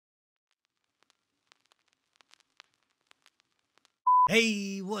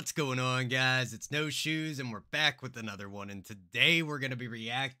Hey, what's going on, guys? It's No Shoes, and we're back with another one. And today we're going to be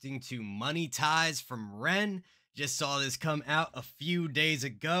reacting to Money Ties from Ren. Just saw this come out a few days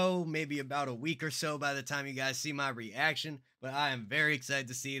ago, maybe about a week or so by the time you guys see my reaction. But I am very excited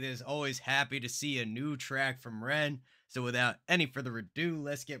to see this. Always happy to see a new track from Ren. So without any further ado,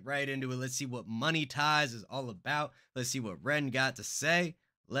 let's get right into it. Let's see what Money Ties is all about. Let's see what Ren got to say.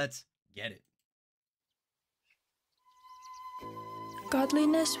 Let's get it.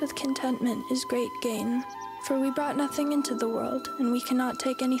 Godliness with contentment is great gain. For we brought nothing into the world, and we cannot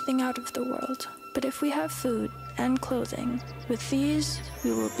take anything out of the world. But if we have food and clothing, with these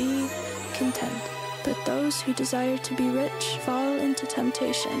we will be content. But those who desire to be rich fall into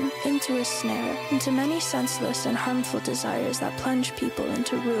temptation, into a snare, into many senseless and harmful desires that plunge people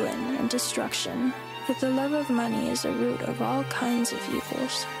into ruin and destruction. For the love of money is a root of all kinds of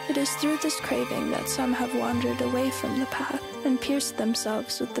evils. It is through this craving that some have wandered away from the path and pierced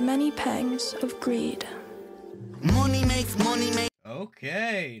themselves with the many pangs of greed. Money makes money make.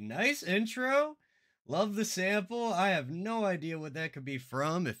 Okay, nice intro. Love the sample. I have no idea what that could be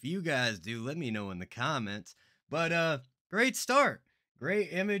from. If you guys do, let me know in the comments. But great start. Great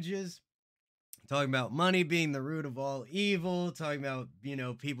images. Talking about money being the root of all evil. Talking about,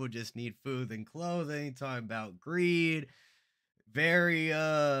 people just need food and clothing. Talking about greed. Very,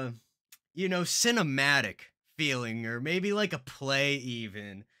 cinematic feeling, or maybe like a play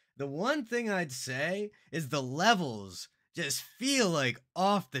even. The one thing I'd say is the levels just feel like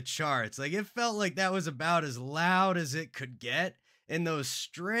off the charts. Like it felt like that was about as loud as it could get, and those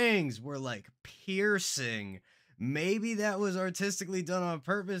strings were like piercing. Maybe that was artistically done on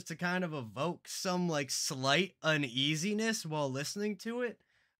purpose to kind of evoke some like slight uneasiness while listening to it.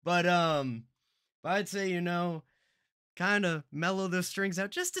 But I'd say, kind of mellow those strings out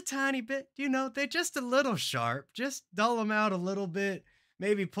just a tiny bit. They're just a little sharp. Just dull them out a little bit.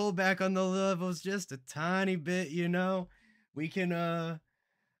 Maybe pull back on the levels just a tiny bit, We can,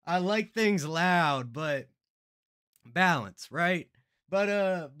 I like things loud, but balance, right?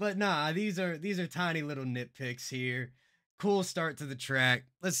 But nah, these are tiny little nitpicks here. Cool start to the track.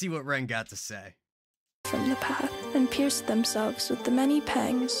 Let's see what Ren got to say. From the path and pierced themselves with the many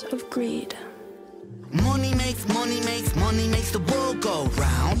pangs of greed. Money makes the world go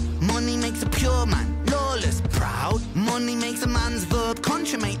round. Money makes a pure man lawless, proud. Money makes a man's verb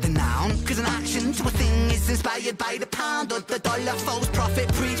consummate the noun. Cause an action to a thing is inspired by the pound or the dollar. False profit,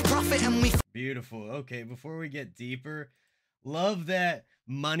 preach profit, and we... Beautiful. Okay, before we get deeper, love that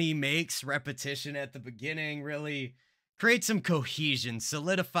money makes repetition at the beginning. Really creates some cohesion,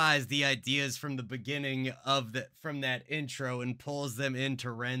 solidifies the ideas from the beginning of from that intro and pulls them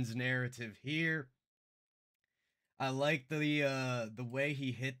into Ren's narrative here. I like the way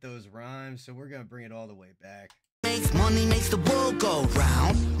he hit those rhymes, so we're gonna bring it all the way back. Money makes the world go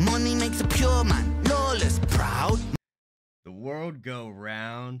round. Money makes a pure man lawless, proud. The world go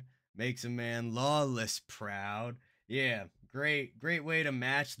round makes a man lawless, proud. Yeah, great way to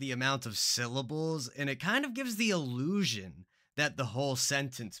match the amount of syllables, and it kind of gives the illusion that the whole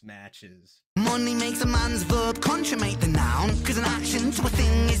sentence matches. Money makes a man's verb consummate the noun. Cause an action to a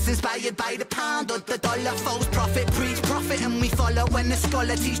thing is inspired by the pound or the dollar. False profit, preach profit, and we follow. When the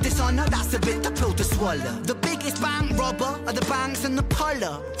scholar teach dishonor, that's a bit the pill to swallow. The biggest bank robber are the banks and the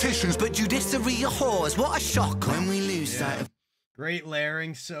politicians, but judiciary are whores. What a shock when we lose sight of... Great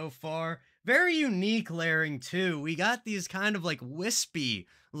layering so far. Very unique layering too. We got these kind of like wispy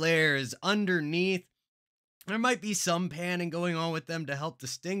layers underneath. There might be some panning going on with them to help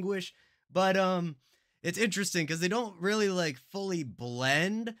distinguish, but it's interesting because they don't really like fully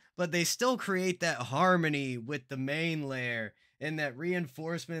blend, but they still create that harmony with the main layer, and that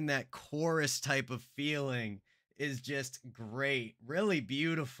reinforcement, that chorus type of feeling is just great, really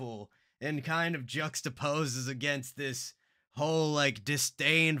beautiful, and kind of juxtaposes against this whole like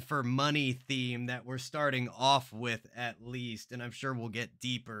disdain for money theme that we're starting off with, at least, and I'm sure we'll get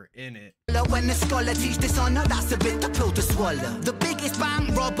deeper in it. When the scholar teach dishonor, that's a bit the pill to swallow. The biggest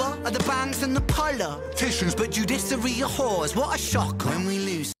bank robber are the banks and the politicians, but judiciary are whores. What a shock when we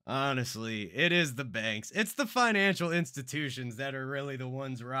lose. Honestly, it is the banks. It's the financial institutions that are really the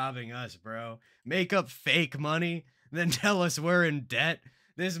ones robbing us, bro. Make up fake money, then tell us we're in debt.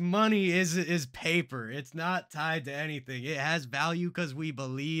 This money is paper. It's not tied to anything. It has value because we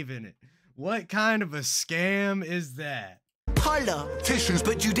believe in it. What kind of a scam is that? Politicians,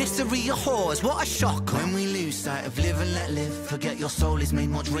 but judiciary are whores. What a shock when we lose sight of live and let live. Forget your soul is made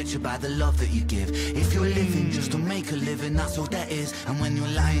much richer by the love that you give. If you're living just to make a living, that's all that is. And when you're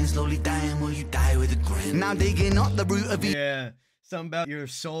lying, slowly dying, well, you die with a grin. Now digging up the root of yeah, something about your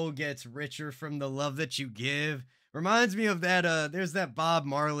soul gets richer from the love that you give. Reminds me of that there's that Bob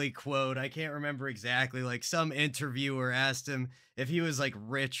Marley quote. I can't remember exactly. Like some interviewer asked him if he was like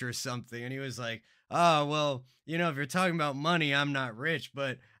rich or something and he was like, "Oh, well, if you're talking about money, I'm not rich,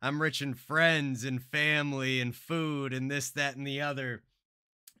 but I'm rich in friends and family and food and this that and the other."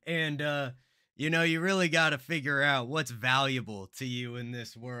 And you really got to figure out what's valuable to you in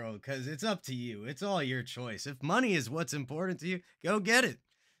this world cuz it's up to you. It's all your choice. If money is what's important to you, go get it.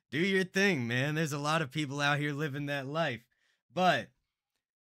 Do your thing, man. There's a lot of people out here living that life, but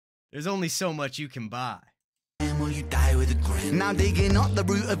there's only so much you can buy. Will you die with a grin? Now digging up the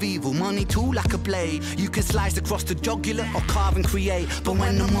root of evil, money too like a blade. You can slice across the jugular or carve and create. But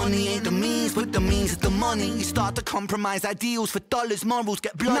when the money ain't the means, but the means is the money, you start to compromise ideals for dollars, morals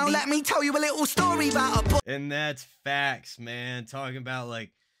get bloody. Now let me tell you a little story about a boy. And that's facts, man. Talking about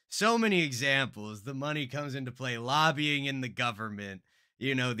like so many examples. The money comes into play, lobbying in the government.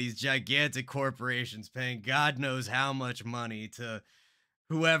 These gigantic corporations paying God knows how much money to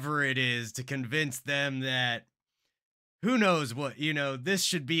whoever it is to convince them that who knows what, this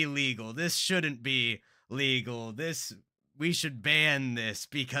should be legal. This shouldn't be legal. We should ban this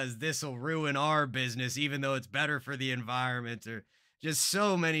because this will ruin our business, even though it's better for the environment, or just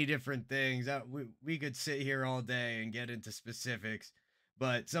so many different things. We could sit here all day and get into specifics,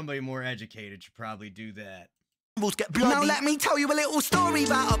 but somebody more educated should probably do that. Get bloody. Now let me tell you a little story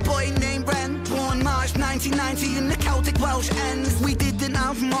about a boy named Ren. Born March 1990 in the Celtic Welsh ends. We didn't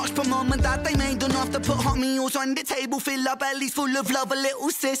have much, but mum and dad, they made enough to put hot meals on the table, fill our bellies full of love. A little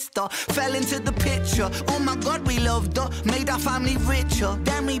sister fell into the picture. Oh my God, we loved her, made our family richer.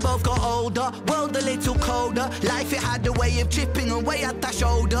 Then we both got older, world a little colder. Life, it had a way of chipping away at that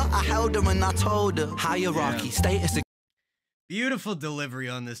shoulder. I held her and I told her, hierarchy, status. Beautiful delivery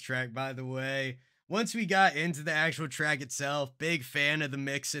on this track, by the way. Once we got into the actual track itself, big fan of the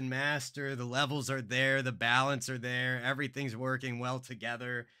mix and master. The levels are there, the balance are there, everything's working well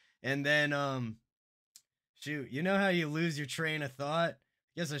together. And then, shoot, you know how you lose your train of thought?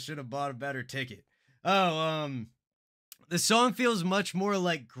 Guess I should have bought a better ticket. The song feels much more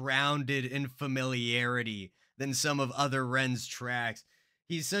like grounded in familiarity than some of other Ren's tracks.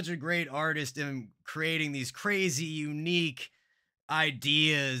 He's such a great artist in creating these crazy, unique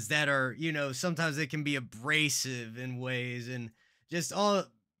ideas that are, sometimes they can be abrasive in ways, and just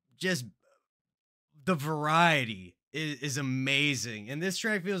the variety is amazing. And this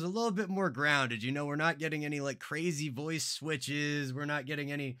track feels a little bit more grounded. We're not getting any like crazy voice switches. We're not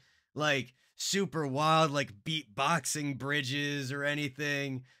getting any like super wild like beatboxing bridges or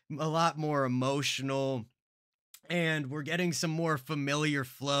anything. A lot more emotional, and we're getting some more familiar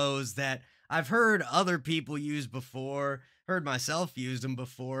flows that I've heard other people use before, heard myself use them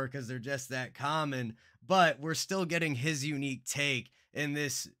before because they're just that common, but we're still getting his unique take in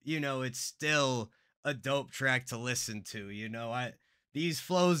this. It's still a dope track to listen to. These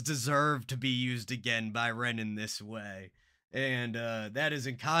flows deserve to be used again by Ren in this way. And that is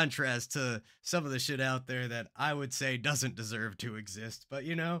in contrast to some of the shit out there that I would say doesn't deserve to exist. But,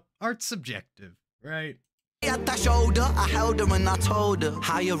 art's subjective, right? At that shoulder, I held her and I told her,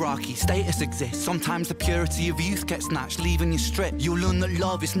 hierarchy, status exists. Sometimes the purity of youth gets snatched, leaving you stripped. You'll learn that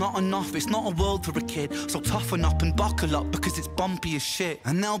love is not enough, it's not a world for a kid. So toughen up and buckle up, because it's bumpy as shit.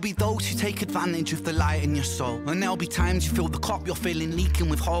 And there'll be those who take advantage of the light in your soul. And there'll be times you feel the cup you're filling leaking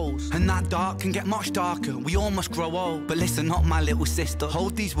with holes. And that dark can get much darker, we all must grow old. But listen up, my little sister,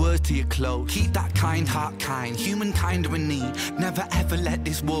 hold these words to your close. Keep that kind heart kind, humankind are in need. Never ever let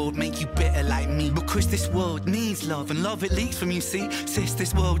this world make you bitter like me, because this world needs love, and love it leaks from you, see. Sis,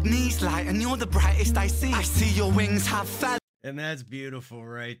 this world needs light, and you're the brightest I see. I see your wings have feathers. And that's beautiful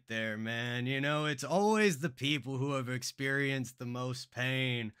right there, man. It's always the people who have experienced the most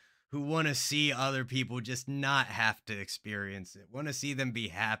pain who want to see other people just not have to experience it, want to see them be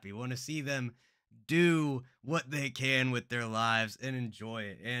happy, want to see them do what they can with their lives and enjoy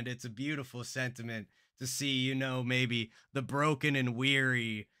it. And it's a beautiful sentiment to see, maybe the broken and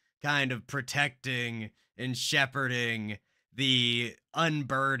weary kind of protecting and shepherding the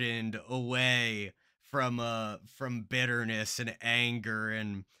unburdened away from bitterness and anger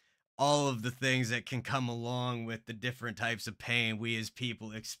and all of the things that can come along with the different types of pain we as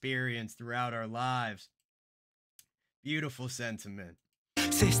people experience throughout our lives. Beautiful sentiment.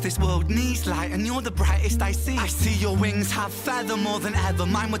 Sis, this world needs light and you're the brightest I see. I see your wings have feather more than ever.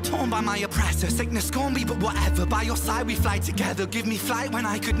 Mine were torn by my oppressor. Sickness scorned me, but whatever. By your side we fly together. Give me flight when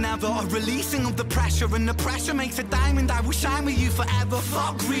I could never. A releasing of the pressure, and the pressure makes a diamond. I will shine with you forever.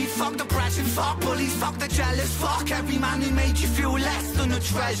 Fuck greed, fuck depression, fuck bullies, fuck the jealous. Fuck every man who made you feel less than a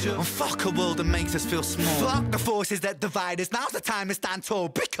treasure. And fuck a world that makes us feel small. Fuck the forces that divide us. Now's the time to stand tall,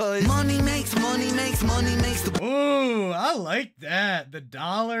 because money makes the... Ooh, I like that. The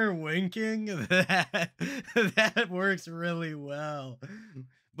dollar winking, that works really well.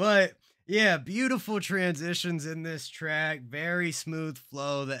 But yeah, beautiful transitions in this track. Very smooth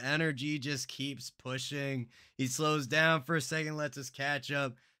flow. The energy just keeps pushing. He slows down for a second, lets us catch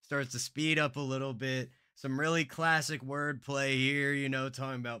up, starts to speed up a little bit. Some really classic wordplay here, you know,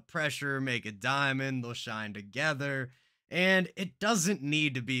 talking about pressure, make a diamond, they'll shine together. And it doesn't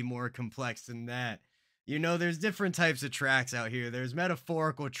need to be more complex than that. You know, there's different types of tracks out here. There's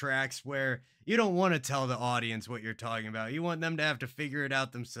metaphorical tracks where you don't want to tell the audience what you're talking about. You want them to have to figure it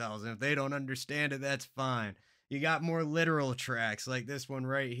out themselves. And if they don't understand it, that's fine. You got more literal tracks like this one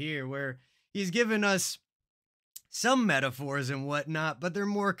right here, where he's given us some metaphors and whatnot, but they're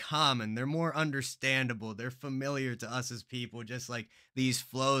more common. They're more understandable. They're familiar to us as people, just like these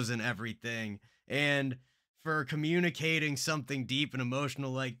flows and everything. And for communicating something deep and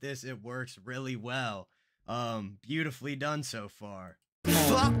emotional like this, it works really well. Beautifully done so far.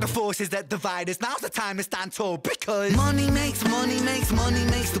 Fuck the forces that divide us. Now's the time to stand tall, because money makes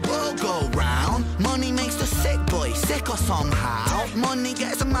the world go round. Money makes the sick boy sicker somehow. Money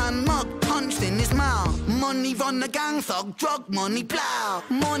gets a man mug punched in his mouth. Money run the gang thug, drug money plow.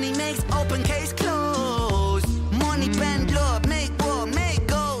 Money makes open case close. Money bend love, make war, make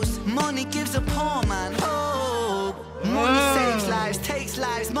ghosts. Money gives a poor man hope. Money saves lives, takes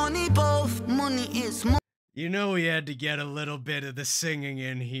lives. Money both. Money is money. You know, we had to get a little bit of the singing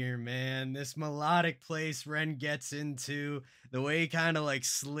in here, man. This melodic place Ren gets into, the way he kind of like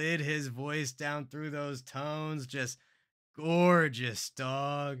slid his voice down through those tones, just gorgeous,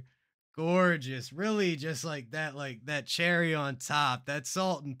 dog. Gorgeous. Really just like that cherry on top, that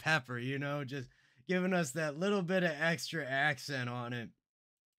salt and pepper, you know, just giving us that little bit of extra accent on it.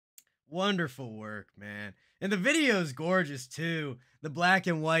 Wonderful work, man. And the video's gorgeous too. The black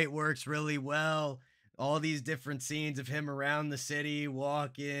and white works really well. All these different scenes of him around the city,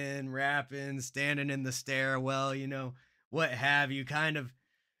 walking, rapping, standing in the stairwell, you know, what have you, kind of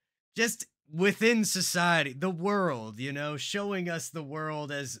just within society, the world, you know, showing us the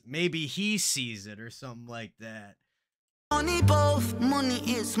world as maybe he sees it or something like that. Money both, money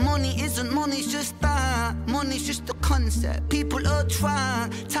isn't, money's just that. Money's just a concept, people are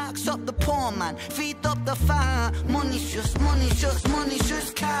trying. Tax up the poor man, feed up the fire. Money's just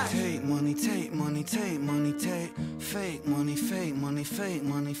cash. Take money, take money, take money, take. Fake money, fake money, fake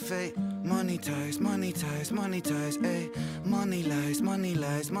money, fake. Money ties, money ties, money ties, ayy. Money lies, money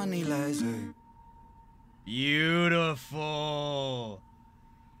lies, money lies, ayy. Beautiful.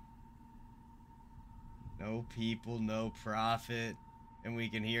 No people, no profit. And we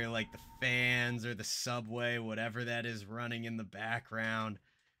can hear like the fans or the subway, whatever that is, running in the background.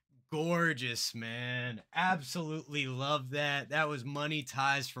 Gorgeous, man. Absolutely love that. That was Money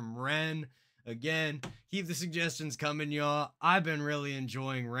Ties from Ren. Again, keep the suggestions coming, y'all. I've been really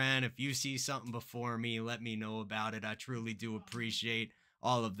enjoying Ren. If you see something before me, let me know about it. I truly do appreciate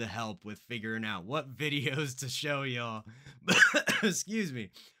all of the help with figuring out what videos to show y'all. Excuse me.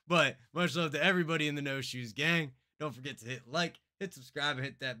 But much love to everybody in the No Shoes gang. Don't forget to hit like, hit subscribe, and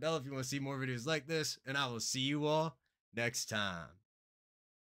hit that bell if you want to see more videos like this. And I will see you all next time.